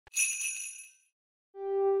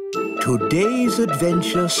Today's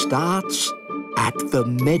adventure starts at the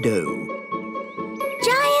meadow.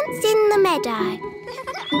 Giants in the meadow.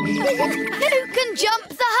 Who can jump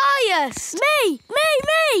the highest? Me!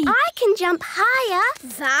 I can jump higher.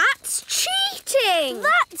 That's cheating!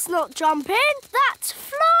 That's not jumping, that's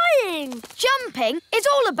flying! Jumping is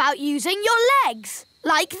all about using your legs,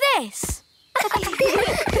 like this.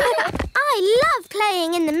 I love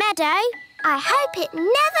playing in the meadow. I hope it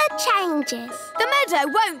never changes. The meadow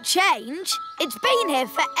won't change. It's been here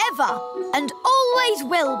forever and always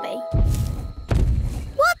will be.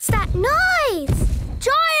 What's that noise?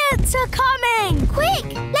 Giants are coming!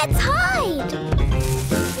 Quick, let's hide.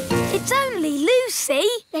 It's only Lucy.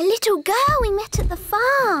 The little girl we met at the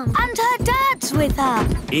farm. And her dad's with her.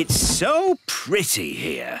 It's so pretty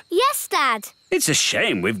here. Yes, Dad. It's a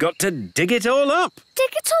shame we've got to dig it all up.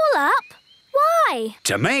 Dig it all up? Why?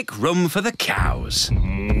 To make room for the cows.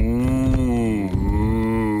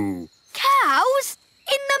 Cows?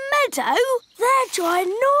 In the meadow? They're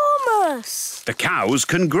ginormous! The cows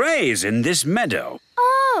can graze in this meadow.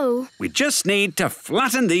 Oh. We just need to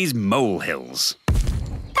flatten these molehills.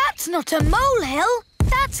 That's not a molehill.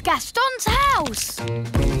 That's Gaston's house.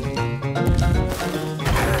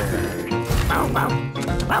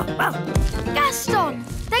 Gaston,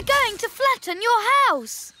 they're going to flatten your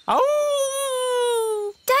house.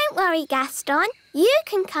 Oh! Don't worry, Gaston. You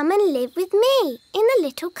can come and live with me in the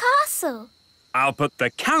little castle. I'll put the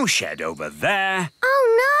cowshed over there.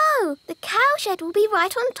 Oh, no! The cowshed will be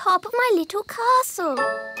right on top of my little castle.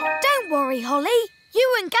 Don't worry, Holly.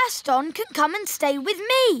 You and Gaston can come and stay with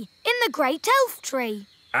me in the great elf tree.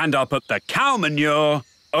 And I'll put the cow manure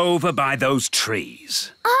over by those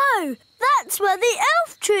trees. Oh, that's where the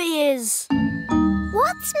elf tree is.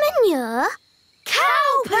 What's manure?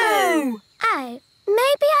 Cow poo! Oh, maybe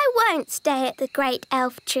I won't stay at the great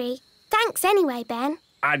elf tree. Thanks anyway, Ben.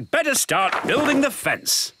 I'd better start building the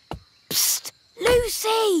fence. Psst!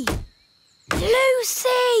 Lucy!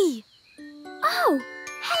 Lucy! Oh,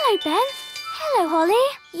 hello, Ben. Hello, Holly.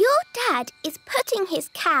 Your dad is putting his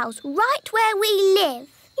cows right where we live.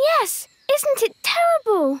 Yes, isn't it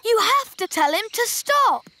terrible? You have to tell him to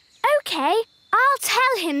stop. OK, I'll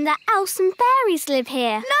tell him that elves and fairies live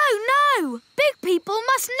here. No! Big people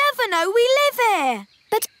must never know we live here.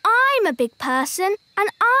 But I'm a big person, and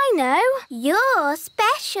I know. You're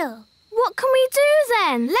special. What can we do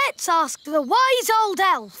then? Let's ask the wise old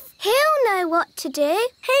elf. He'll know what to do.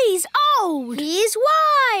 He's old. He's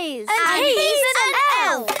wise. And he's an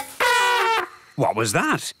elf. What was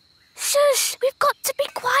that? Shush, we've got to be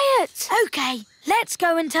quiet. OK, let's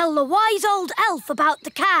go and tell the wise old elf about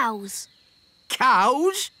the cows.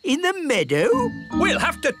 Cows in the meadow? We'll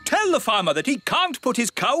have to tell the farmer that he can't put his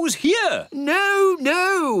cows here.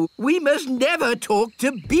 No. We must never talk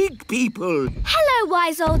to big people. Hello,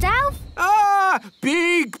 wise old elf. Ah,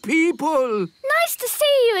 big people. Nice to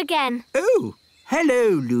see you again. Oh, hello,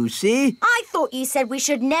 Lucy. I thought you said we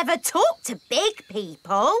should never talk to big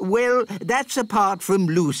people. Well, that's apart from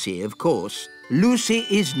Lucy, of course. Lucy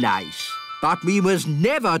is nice. But we must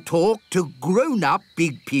never talk to grown-up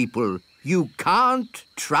big people. You can't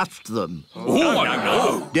trust them. Oh,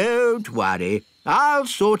 no. Don't worry. I'll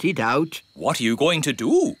sort it out. What are you going to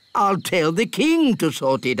do? I'll tell the king to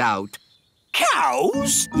sort it out.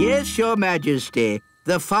 Cows? Yes, Your Majesty.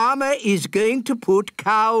 The farmer is going to put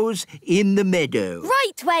cows in the meadow.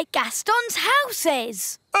 Right where Gaston's house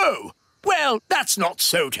is. Oh, well, that's not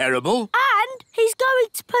so terrible. And he's going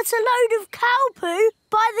to put a load of cow poo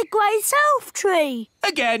by the great elf tree.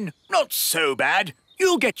 Again, not so bad.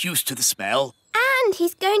 You'll get used to the smell. And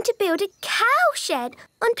he's going to build a cowshed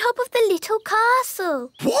on top of the little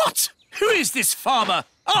castle. What? Who is this farmer?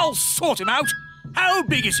 I'll sort him out. How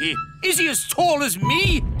big is he? Is he as tall as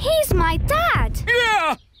me? He's my dad.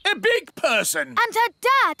 Yeah, a big person. And her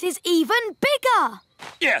dad is even bigger.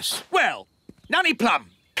 Yes, well, Nanny Plum,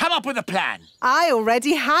 come up with a plan. I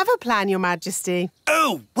already have a plan, Your Majesty.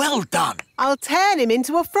 Oh, well done. I'll turn him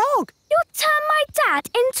into a frog. You'll turn my dad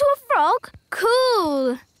into a frog?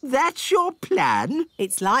 Cool. That's your plan?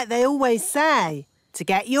 It's like they always say. To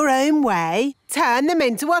get your own way, turn them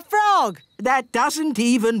into a frog. That doesn't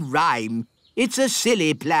even rhyme. It's a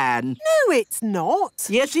silly plan. No, it's not.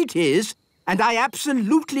 Yes, it is. And I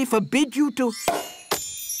absolutely forbid you to...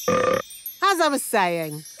 As I was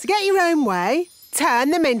saying, to get your own way, turn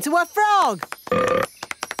them into a frog.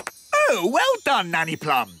 Oh, well done, Nanny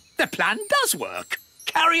Plum. The plan does work.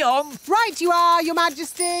 Carry on. Right you are, Your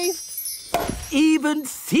Majesty. Even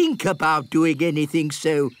think about doing anything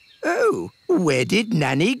so... Oh, where did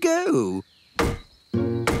Nanny go?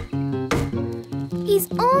 He's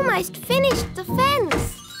almost finished the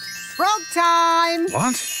fence. Frog time.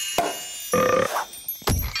 What?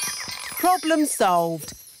 Problem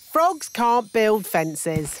solved. Frogs can't build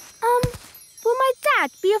fences. Will my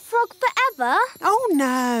dad be a frog forever? Oh,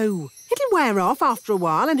 no. It'll wear off after a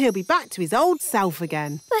while and he'll be back to his old self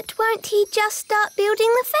again. But won't he just start building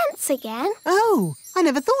the fence again? Oh, I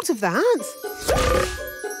never thought of that.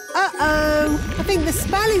 Uh-oh. I think the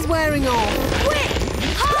spell is wearing off. Quick!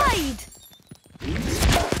 Hide!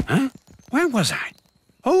 Huh? Where was I?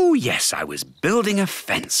 Oh, yes, I was building a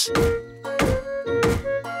fence.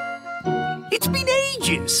 It's been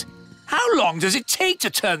ages. How long does it take to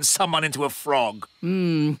turn someone into a frog?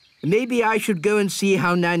 Maybe I should go and see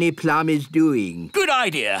how Nanny Plum is doing. Good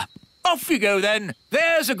idea. Off you go, then.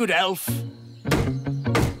 There's a good elf.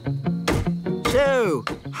 So,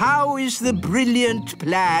 how is the brilliant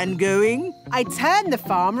plan going? I turned the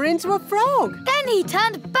farmer into a frog. Then he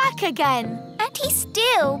turned back again. And he's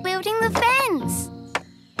still building the fence.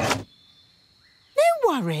 No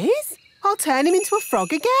worries. I'll turn him into a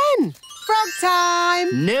frog again. Frog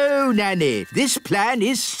time! No, Nanny. This plan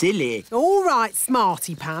is silly. All right,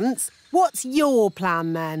 Smarty Pants. What's your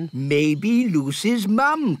plan, then? Maybe Lucy's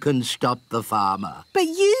mum can stop the farmer. But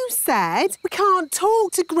you said we can't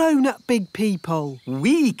talk to grown-up big people.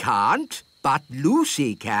 We can't, but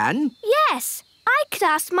Lucy can. Yes, I could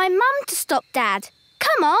ask my mum to stop Dad.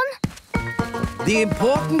 Come on. The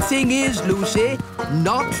important thing is, Lucy,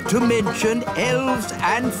 not to mention elves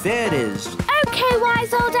and fairies. OK,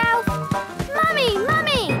 wise old elf. Mummy,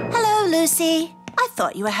 Mummy! Hello, Lucy. I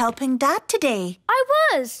thought you were helping Dad today. I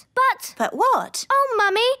was, but... But what? Oh,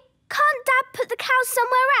 Mummy, can't Dad put the cows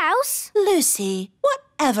somewhere else? Lucy,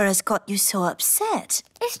 whatever has got you so upset?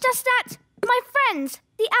 It's just that my friends,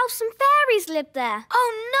 the elves and fairies, live there.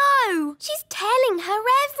 Oh, no! She's telling her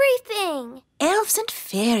everything. Elves and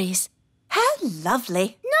fairies. How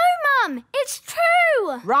lovely. No, Mum, it's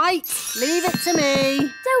true. Right, leave it to me.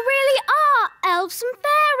 There really are elves and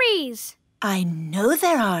fairies. I know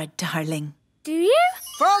there are, darling. Do you?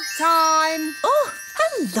 Frog time. Oh,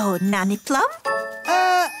 hello, Nanny Plum.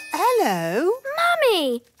 Hello?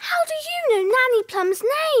 Mummy, how do you know Nanny Plum's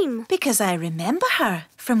name? Because I remember her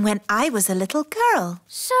from when I was a little girl.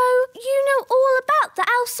 So you know all about the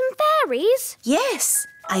elves and fairies? Yes,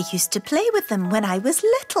 I used to play with them when I was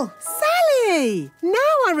little. Sally!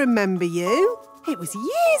 Now I remember you. It was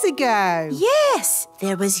years ago. Yes,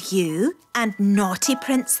 there was you and naughty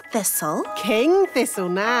Prince Thistle. King Thistle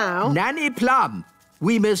now. Nanny Plum,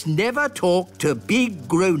 we must never talk to big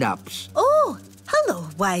grown-ups. Oh, hello,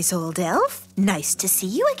 wise old elf. Nice to see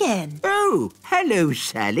you again. Oh, hello,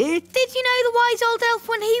 Sally. Did you know the wise old elf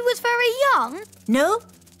when he was very young? No,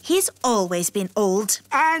 he's always been old.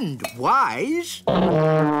 And wise.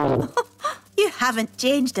 You haven't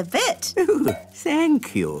changed a bit. Oh,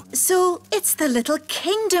 thank you. So it's the little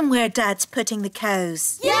kingdom where Dad's putting the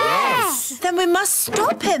cows. Yes! Then we must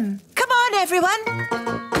stop him. Come on, everyone.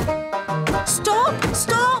 Stop,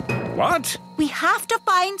 stop. What? We have to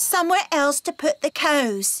find somewhere else to put the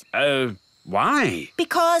cows. Why?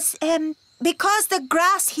 Because the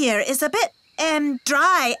grass here is a bit,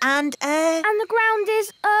 dry and, And the ground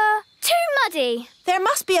is, too muddy. there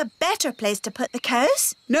must be a better place to put the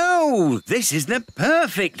cows. No, this is the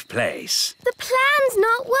perfect place. The plan's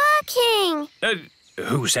not working.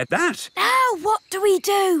 Who said that? Now what do we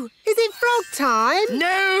do? Is it frog time?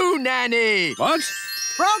 No, Nanny. What?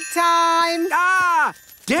 Frog time. Ah!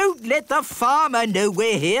 Don't let the farmer know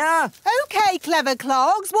we're here. OK, clever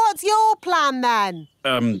clogs, what's your plan then?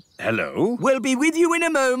 Hello? We'll be with you in a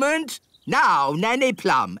moment. Now, Nanny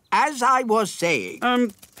Plum, as I was saying...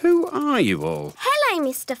 Who are you all? Hello,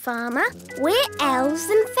 Mr. Farmer. We're elves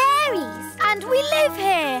and fairies. And we live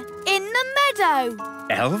here, in the meadow.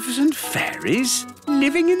 Elves and fairies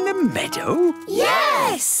living in the meadow?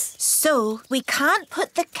 Yes! So we can't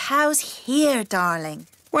put the cows here, darling.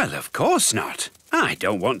 Well, of course not. I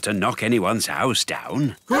don't want to knock anyone's house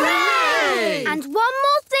down. Hooray! And one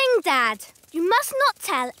more thing, Dad. You must not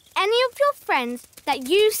tell any of your friends that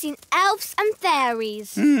you've seen elves and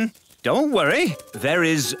fairies. Don't worry. There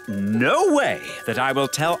is no way that I will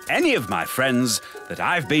tell any of my friends that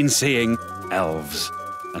I've been seeing elves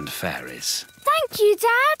and fairies. Thank you,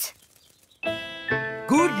 Dad.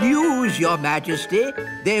 Good news, Your Majesty.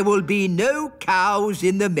 There will be no cows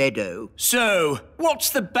in the meadow. So, what's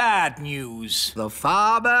the bad news? The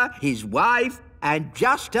farmer, his wife, and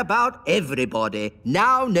just about everybody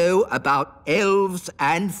now know about elves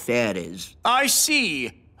and fairies. I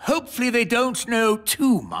see. Hopefully they don't know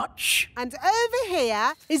too much. And over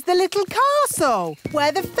here is the little castle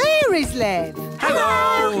where the fairies live.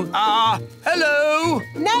 Hello! Hello!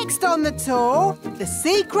 Next on the tour, the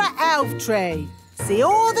secret elf tree. See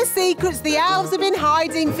all the secrets the elves have been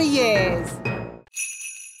hiding for years.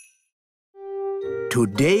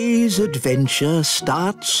 Today's adventure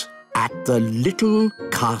starts at the little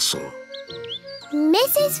castle.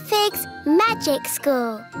 Mrs. Fig's Magic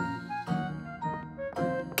School.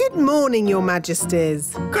 Good morning, Your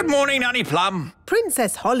Majesties. Good morning, Nanny Plum.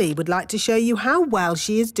 Princess Holly would like to show you how well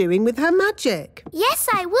she is doing with her magic. Yes,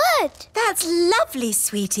 I would. That's lovely,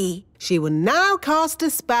 sweetie. She will now cast a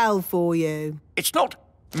spell for you. It's not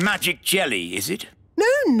magic jelly, is it?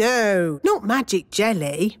 No, not magic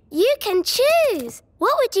jelly. You can choose.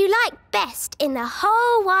 What would you like best in the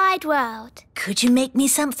whole wide world? Could you make me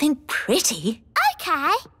something pretty? OK.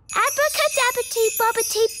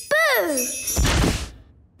 Abracadabbity-bobbity-boo.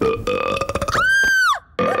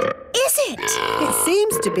 Is it? It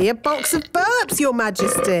seems to be a box of burps, Your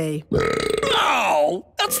Majesty. Oh,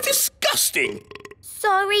 that's disgusting.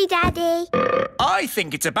 Sorry, Daddy. I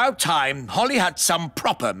think it's about time Holly had some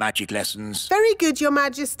proper magic lessons. Very good, Your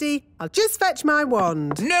Majesty. I'll just fetch my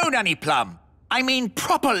wand. No, Nanny Plum. I mean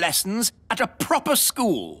proper lessons at a proper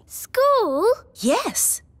school. School?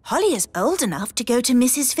 Yes. Holly is old enough to go to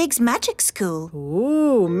Mrs. Fig's magic school.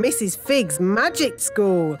 Ooh, Mrs. Fig's Magic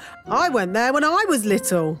School. I went there when I was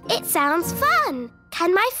little. It sounds fun.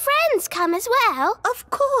 Can my friends come as well? Of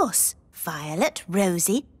course. Violet,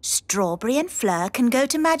 Rosie, Strawberry and Fleur can go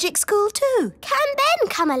to magic school too. Can Ben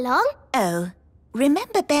come along? Oh,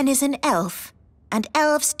 remember Ben is an elf, and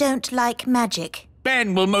elves don't like magic.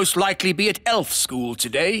 Ben will most likely be at elf school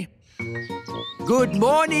today. Good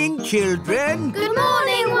morning, children. Good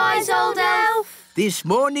morning, wise old elf. This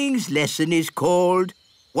morning's lesson is called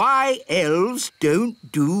Why Elves Don't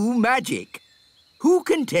Do Magic. Who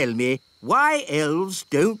can tell me why elves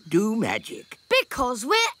don't do magic? Because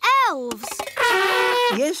we're elves.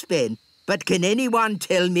 Yes, Ben, but can anyone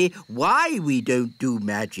tell me why we don't do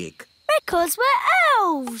magic? Because we're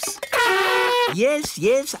elves.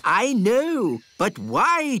 Yes, I know. But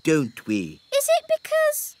why don't we? Is it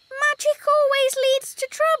because magic always leads to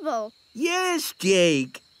trouble? Yes,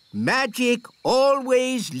 Jake. Magic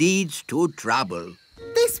always leads to trouble.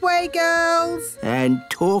 This way, girls. And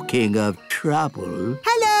talking of trouble...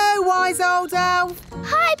 Hello, wise old elf.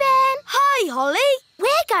 Hi, Ben. Hi, Holly.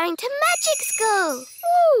 We're going to magic school.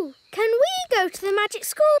 Ooh, can we go to the magic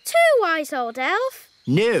school too, wise old elf?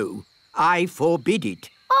 No, I forbid it.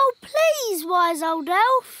 Oh, please, wise old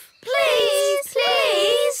elf. Please.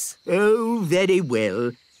 Oh, very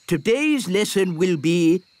well. Today's lesson will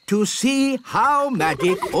be to see how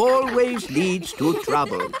magic always leads to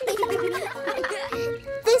trouble.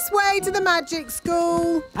 This way to the magic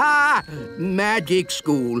school. Ah, magic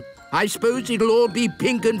school. I suppose it'll all be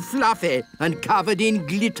pink and fluffy and covered in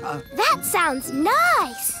glitter. That sounds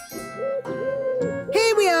nice.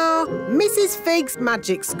 Here we are, Mrs. Fig's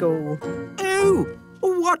Magic School. Oh,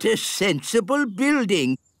 what a sensible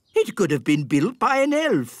building. It could have been built by an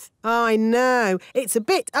elf. I know. It's a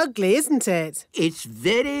bit ugly, isn't it? It's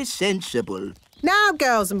very sensible. Now,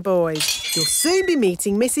 girls and boys, you'll soon be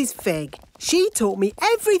meeting Mrs. Fig. She taught me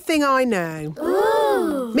everything I know.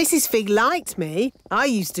 Ooh. Mrs. Fig liked me. I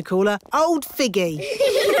used to call her Old Figgy.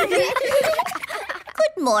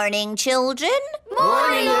 Good morning, children.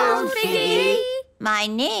 Morning, Old Figgy. My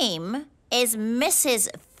name is Mrs.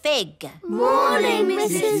 Fig. Morning,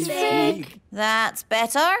 Mrs. Fig. That's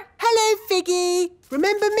better. Hello, Figgy.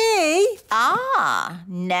 Remember me? Ah,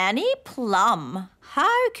 Nanny Plum.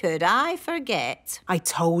 How could I forget? I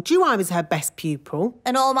told you I was her best pupil.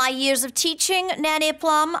 In all my years of teaching, Nanny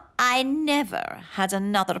Plum, I never had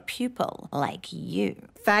another pupil like you.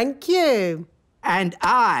 Thank you. And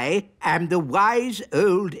I am the wise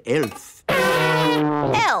old elf.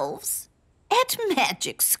 Elves? At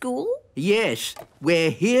magic school? Yes,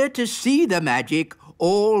 we're here to see the magic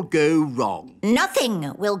all go wrong.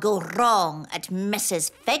 Nothing will go wrong at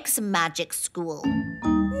Mrs. Fig's magic school.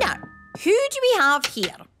 Now, who do we have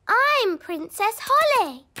here? I'm Princess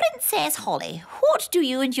Holly. Princess Holly, what do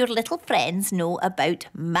you and your little friends know about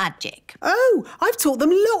magic? Oh, I've taught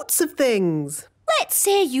them lots of things. Let's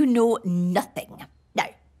say you know nothing. Now,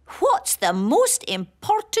 what's the most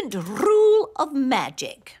important rule of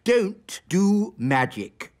magic? Don't do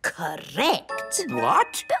magic. Correct.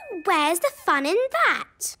 What? But where's the fun in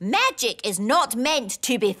that? Magic is not meant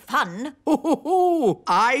to be fun. Oh,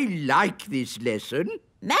 I like this lesson.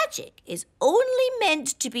 Magic is only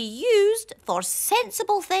meant to be used for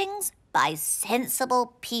sensible things by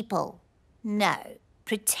sensible people. Now,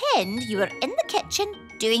 pretend you are in the kitchen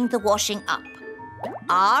doing the washing up.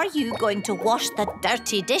 Are you going to wash the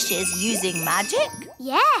dirty dishes using magic?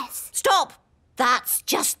 Yes. Stop! That's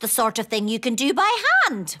just the sort of thing you can do by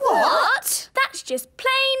hand. What? That's just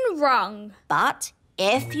plain wrong. But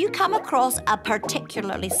If you come across a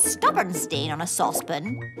particularly stubborn stain on a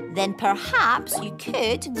saucepan, then perhaps you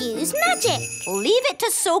could Use magic. leave it to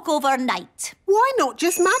soak overnight. Why not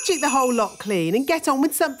just magic the whole lot clean and get on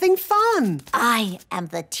with something fun? I am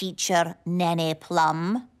the teacher, Nene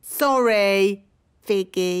Plum. Sorry,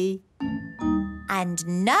 Figgy. And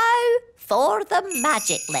now for the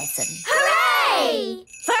magic lesson. Hooray!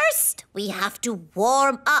 First, we have to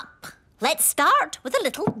warm up. Let's start with a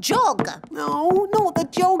little jog. No, not the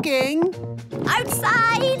jogging.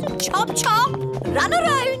 Outside, chop chop, run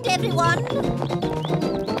around everyone.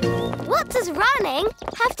 What does running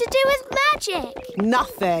have to do with magic?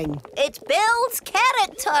 Nothing. It builds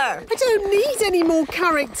character. I don't need any more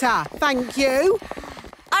character, thank you.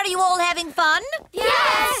 Are you all having fun?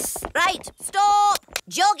 Yes! Right, stop.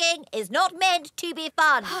 Jogging is not meant to be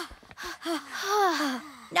fun.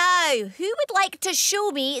 Now, who would like to show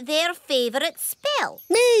me their favourite spell?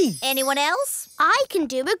 Me. Anyone else? I can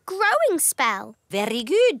do a growing spell. Very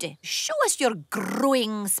good. Show us your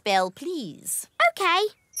growing spell, please. Okay.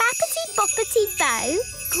 Bappity boppity bow.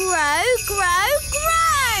 Grow, grow,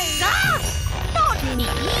 grow! Ah! Not me!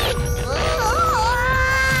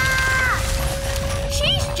 Ah!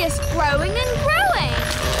 She's just growing and growing.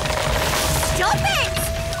 Stop it!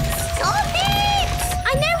 Stop it!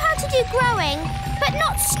 I know how to do growing, but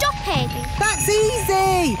not stopping. That's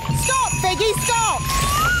easy. Stop, Figgy, stop.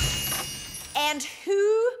 And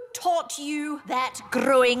who taught you that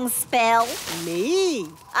growing spell? Me.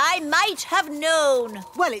 I might have known.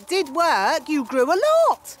 Well, it did work. You grew a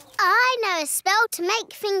lot. I know a spell to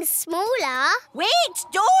make things smaller. Wait,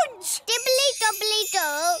 don't! Dibbly dobbly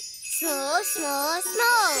do. Small, small,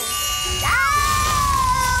 small.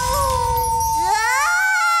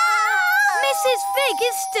 Mrs. Fig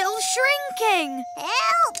is still shrinking.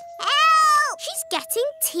 Help! Help! She's getting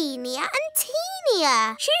teenier and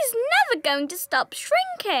teenier. She's never going to stop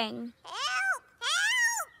shrinking. Help!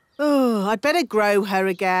 Help! Oh, I'd better grow her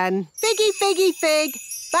again. Figgy, Figgy, Fig.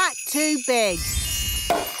 Back too big.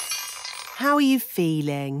 How are you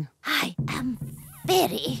feeling? I am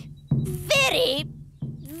very, very,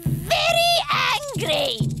 very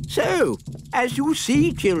angry. So, as you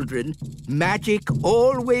see, children, magic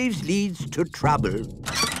always leads to trouble.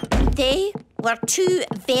 They were two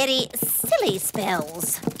very silly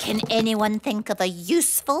spells. Can anyone think of a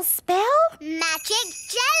useful spell? Magic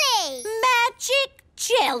jelly. Magic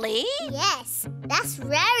jelly? Yes, that's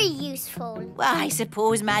very useful. Well, I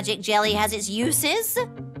suppose magic jelly has its uses.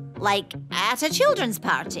 Like at a children's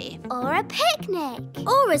party. Or a picnic.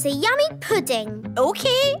 Or as a yummy pudding.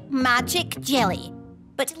 OK, magic jelly.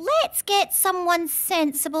 But let's get someone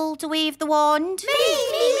sensible to wave the wand.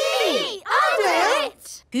 Me! I'll do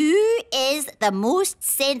it. Who is the most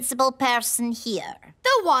sensible person here?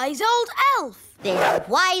 The wise old elf. The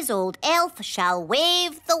wise old elf shall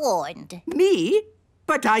wave the wand. Me?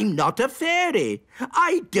 But I'm not a fairy.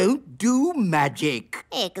 I don't do magic.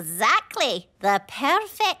 Exactly. The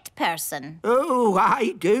perfect person. Oh,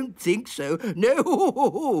 I don't think so.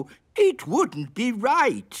 No, it wouldn't be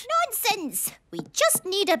right. Nonsense. We just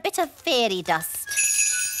need a bit of fairy dust.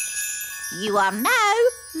 You are now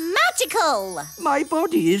magical. My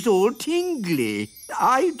body is all tingly.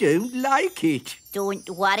 I don't like it. Don't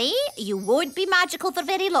worry. You won't be magical for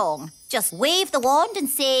very long. Just wave the wand and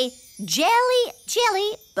say, jelly,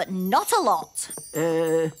 jelly, but not a lot.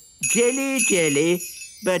 Jelly, jelly,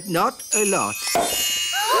 but not a lot.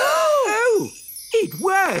 Oh, it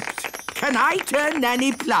worked. Can I turn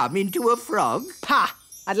Nanny Plum into a frog? Ha!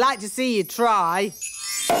 I'd like to see you try.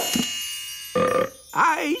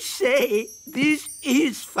 I say, this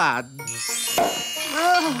is fun.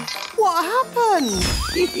 What happened?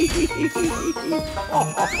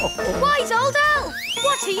 Wise old elf,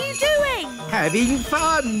 what are you doing? Having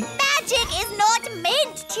fun. Magic is not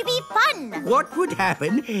meant to be fun. What would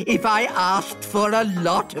happen if I asked for a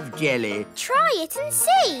lot of jelly? Try it and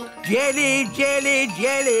see. Jelly, jelly,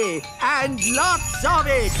 jelly, and lots of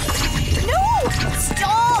it. No!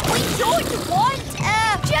 Stop! We don't want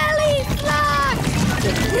a jelly flag!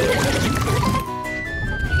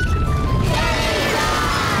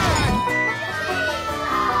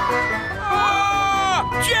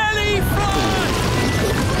 Jelly frog!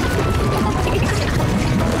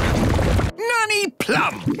 Nanny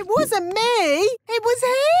Plum! It wasn't me. It was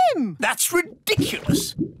him. That's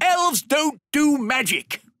ridiculous. Elves don't do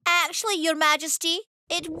magic. Actually, Your Majesty,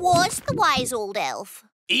 it was the wise old elf.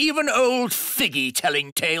 Even old Figgy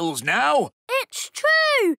telling tales now. It's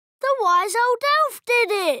true. The wise old elf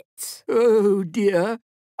did it. Oh, dear.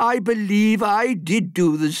 I believe I did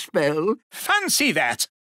do the spell. Fancy that.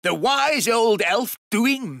 The wise old elf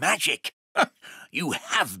doing magic. You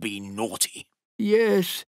have been naughty.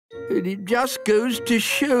 Yes, and it just goes to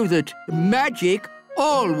show that magic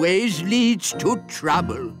always leads to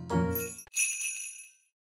trouble.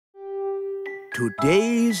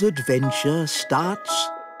 Today's adventure starts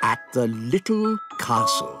at the little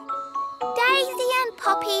castle. Daisy and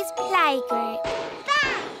Poppy's playgroup.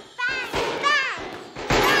 Bang! Bang! Bang!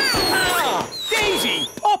 Bang! Ah! Daisy!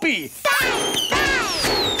 Poppy! Bang!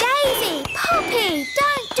 Bang! Daisy! Poppy!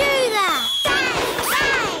 Don't do that! Bang!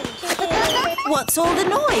 Bang! What's all the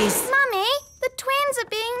noise? Mummy, the twins are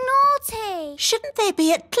being naughty. Shouldn't they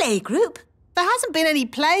be at playgroup? There hasn't been any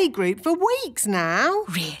playgroup for weeks now.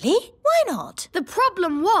 Really? Why not? The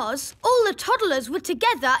problem was all the toddlers were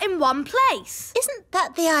together in one place. Isn't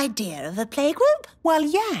that the idea of a playgroup? Well,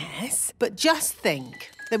 yes, but just think.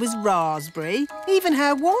 There was Raspberry. Even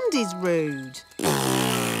her wand is rude.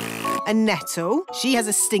 And Nettle. She has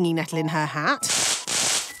a stinging nettle in her hat.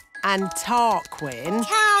 And Tarquin.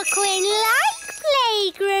 Tarquin like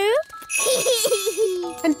playgroup.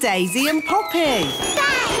 And Daisy and Poppy.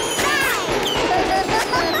 Bang! Bang!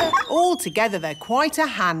 All together, they're quite a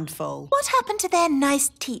handful. What happened to their nice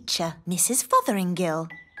teacher, Mrs. Fotheringill?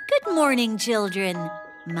 Good morning, children.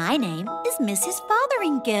 My name is Mrs.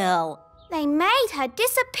 Fotheringill. They made her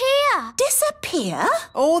disappear. Disappear?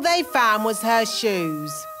 All they found was her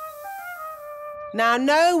shoes. Now,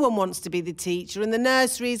 no one wants to be the teacher and the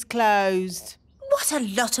nursery's closed. What a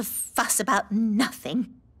lot of fuss about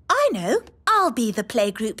nothing. I know. I'll be the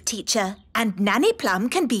playgroup teacher and Nanny Plum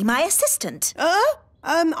can be my assistant.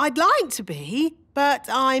 I'd like to be, but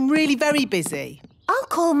I'm really very busy. I'll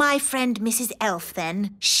call my friend Mrs. Elf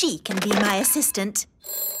then. She can be my assistant.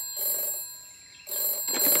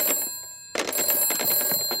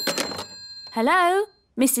 Hello,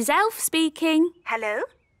 Mrs. Elf speaking. Hello,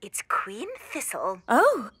 it's Queen Thistle.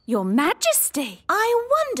 Oh, Your Majesty. I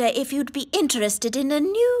wonder if you'd be interested in a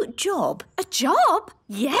new job. A job?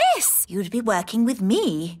 Yes. You'd be working with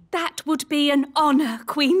me. That would be an honour,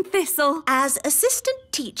 Queen Thistle. As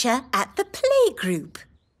assistant teacher at the playgroup.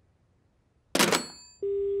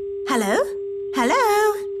 Hello?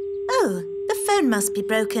 Hello? Oh, the phone must be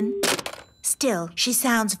broken. Still, she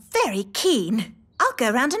sounds very keen. I'll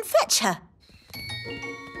go round and fetch her.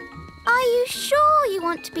 Are you sure you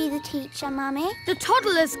want to be the teacher, Mummy? The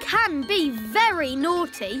toddlers can be very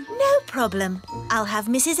naughty. No problem. I'll have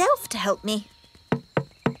Mrs. Elf to help me.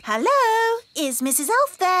 Hello? Is Mrs.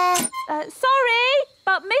 Elf there? Sorry,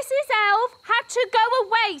 but Mrs. Elf had to go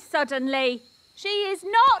away suddenly. She is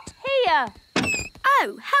not here.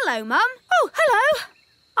 Oh, hello, Mum. Oh, hello.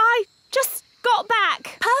 I just got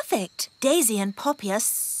back. Perfect. Daisy and Poppy are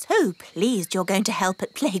so pleased you're going to help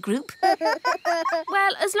at playgroup.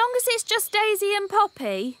 Well, as long as it's just Daisy and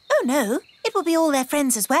Poppy. Oh, no. It will be all their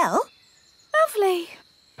friends as well. Lovely.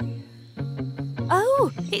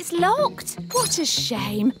 Oh, it's locked. What a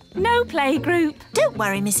shame. No playgroup. Don't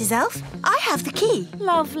worry, Mrs. Elf. I have the key.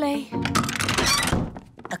 Lovely.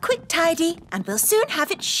 A quick tidy and we'll soon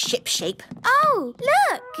have it ship-shape. Oh,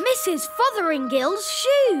 look! Mrs. Fotheringill's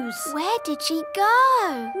shoes. Where did she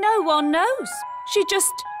go? No one knows. She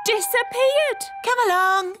just disappeared. Come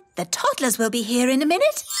along. The toddlers will be here in a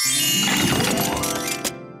minute.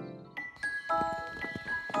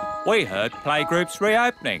 We heard playgroups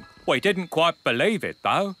reopening. We didn't quite believe it,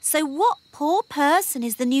 though. So what poor person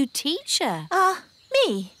is the new teacher?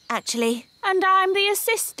 Me, actually. And I'm the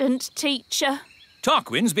assistant teacher.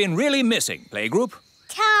 Tarquin's been really missing, playgroup.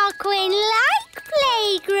 Tarquin like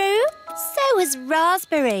playgroup. So is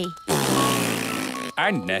Raspberry.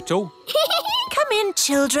 And Nettle. Come in,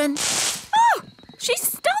 children. Oh, she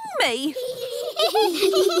stung me.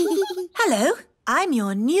 Hello, I'm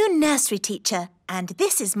your new nursery teacher, and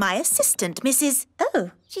this is my assistant, Mrs.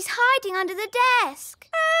 Oh. She's hiding under the desk.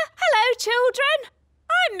 Hello, children.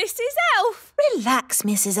 I'm Mrs. Elf. Relax,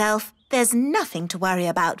 Mrs. Elf. There's nothing to worry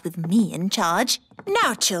about with me in charge.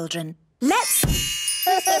 Now, children, let's...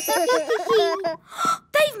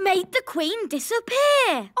 They've made the Queen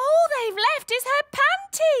disappear. All they've left is her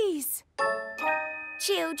panties.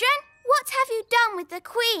 Children, what have you done with the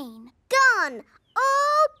Queen? Gone.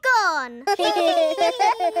 All gone.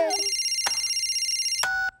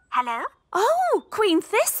 Hello? Oh, Queen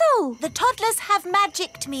Thistle. The toddlers have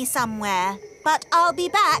magicked me somewhere, but I'll be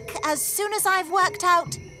back as soon as I've worked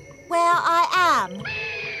out where I am.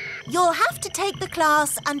 You'll have to take the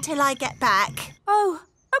class until I get back. Oh,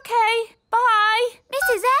 OK. Bye.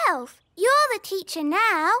 Mrs. Elf, you're the teacher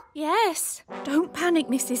now. Yes. Don't panic,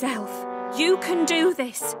 Mrs. Elf. You can do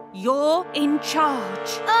this. You're in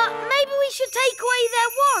charge. Maybe we should take away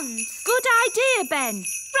their wands. Good idea, Ben.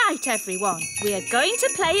 Right, everyone. We are going to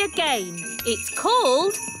play a game. It's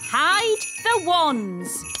called Hide the the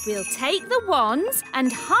wands. We'll take the wands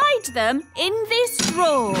and hide them in this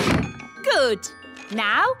drawer. Good.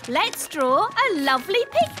 Now, let's draw a lovely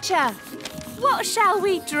picture. What shall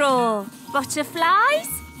we draw? Butterflies?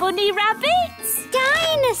 Bunny rabbits?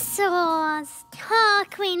 Dinosaurs.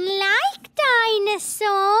 Tarquin like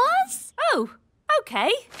dinosaurs. Oh,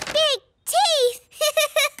 OK. Big teeth.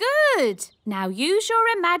 Good. Now use your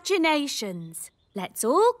imaginations. Let's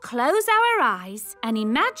all close our eyes and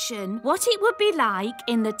imagine what it would be like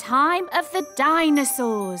in the time of the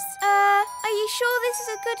dinosaurs. Are you sure this is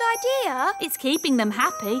a good idea? It's keeping them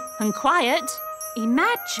happy and quiet.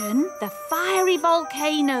 Imagine the fiery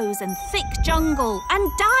volcanoes and thick jungle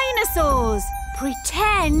and dinosaurs.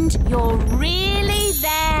 Pretend you're really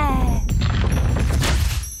there.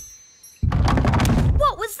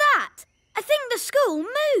 What was that? I think the school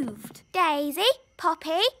moved. Daisy,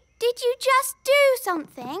 Poppy, did you just do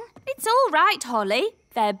something? It's all right, Holly.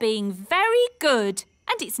 They're being very good.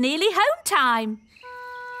 And it's nearly home time.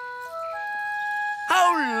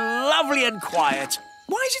 How lovely and quiet.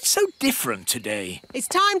 Why is it so different today? It's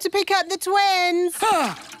time to pick up the twins.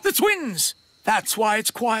 Ah, the twins! That's why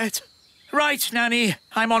it's quiet. Right, Nanny,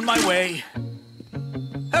 I'm on my way.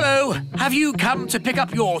 Hello, have you come to pick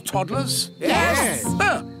up your toddlers? Yes.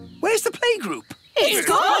 Where's the playgroup? It's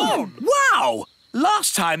gone. Wow!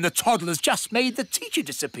 Last time the toddlers just made the teacher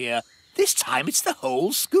disappear. This time it's the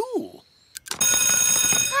whole school.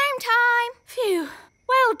 Home time. Phew.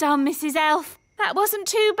 Well done, Mrs. Elf. That wasn't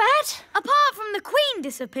too bad. Apart from the Queen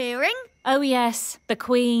disappearing. Oh, yes, the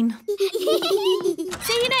Queen.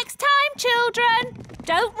 See you next time, children.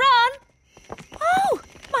 Don't run. Oh,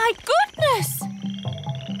 my goodness.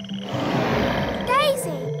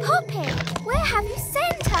 Daisy, Poppy, where have you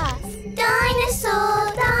sent us?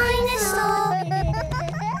 Dinosaur, dinosaur.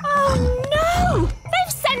 Oh, no!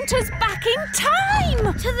 They've sent us back in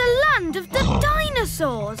time! To the land of the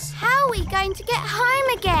dinosaurs. How are we going to get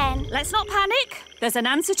home again? Let's not panic. There's an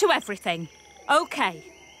answer to everything. OK,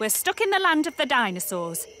 we're stuck in the land of the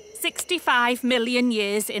dinosaurs. 65 million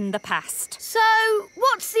years in the past. So,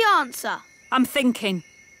 what's the answer? I'm thinking.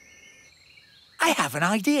 I have an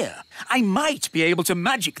idea. I might be able to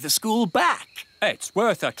magic the school back. It's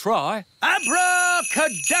worth a try.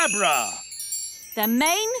 Abracadabra! The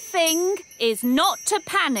main thing is not to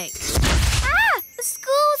panic. Ah, the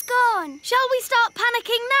school's gone. Shall we start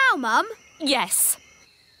panicking now, Mum? Yes.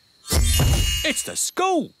 It's the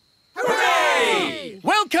school. Hooray!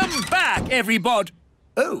 Welcome back, everybody.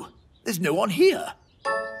 Oh, there's no one here.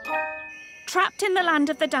 Trapped in the land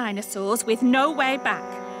of the dinosaurs with no way back.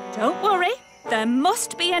 Don't worry, there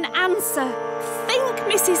must be an answer. Think,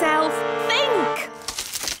 Mrs. Elf, think!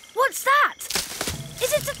 What's that?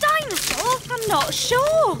 Is it a dinosaur? I'm not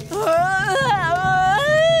sure.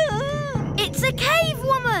 It's a cave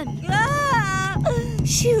woman.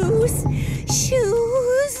 Shoes.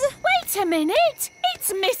 Wait a minute.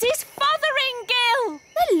 It's Mrs. Fotheringill.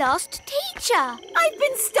 The lost teacher. I've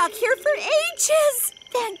been stuck here for ages.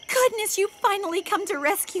 Thank goodness you finally come to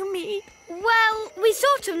rescue me. Well, we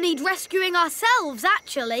sort of need rescuing ourselves,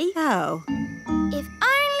 actually. Oh. If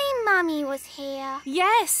only Mummy was here.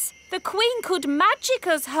 Yes, the Queen could magic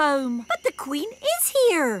us home. But the Queen is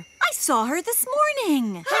here. I saw her this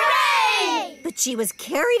morning. Hooray! But she was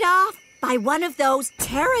carried off by one of those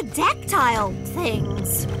pterodactyl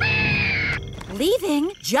things.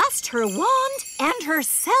 Leaving just her wand and her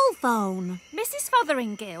cell phone. Mrs.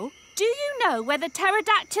 Fotheringill, do you know where the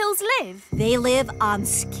pterodactyls live? They live on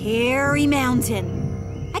Scary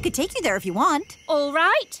Mountain. I could take you there if you want. All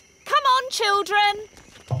right. Come on, children.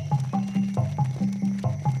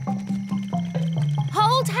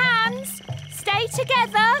 Hold hands. Stay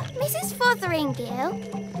together. Mrs. Fotheringill,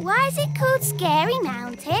 why is it called Scary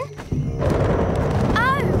Mountain?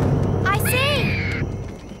 Oh, I see.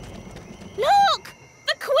 Look!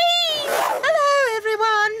 The Queen! Hello,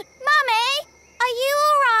 everyone. Mummy, are you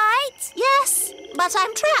all right? Yes, but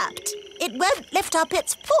I'm trapped. It won't lift up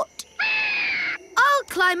its foot. I'll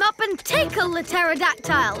climb up and tickle the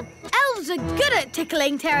pterodactyl. Elves are good at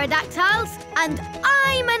tickling pterodactyls, and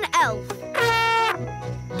I'm an elf.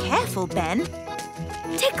 Careful, Ben.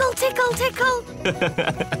 Tickle, tickle, tickle.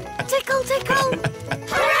 Tickle, tickle.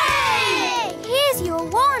 Hooray! Here's your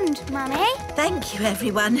wand, Mummy. Thank you,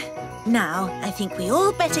 everyone. Now, I think we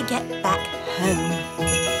all better get back home.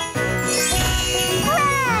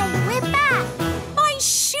 Hooray! We're back. My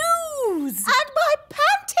shoes! And my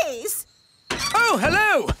panties. Oh,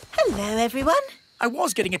 hello! Hello, everyone. I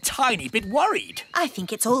was getting a tiny bit worried. I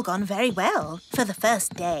think it's all gone very well for the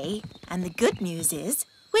first day. And the good news is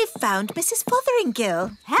we've found Mrs.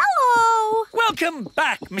 Fotheringill. Hello! Welcome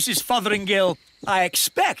back, Mrs. Fotheringill. I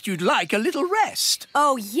expect you'd like a little rest.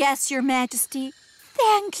 Oh, yes, Your Majesty.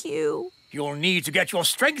 Thank you. You'll need to get your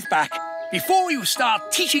strength back before you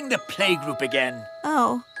start teaching the playgroup again.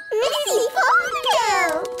 Oh. Missy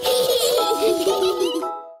Fotheringill!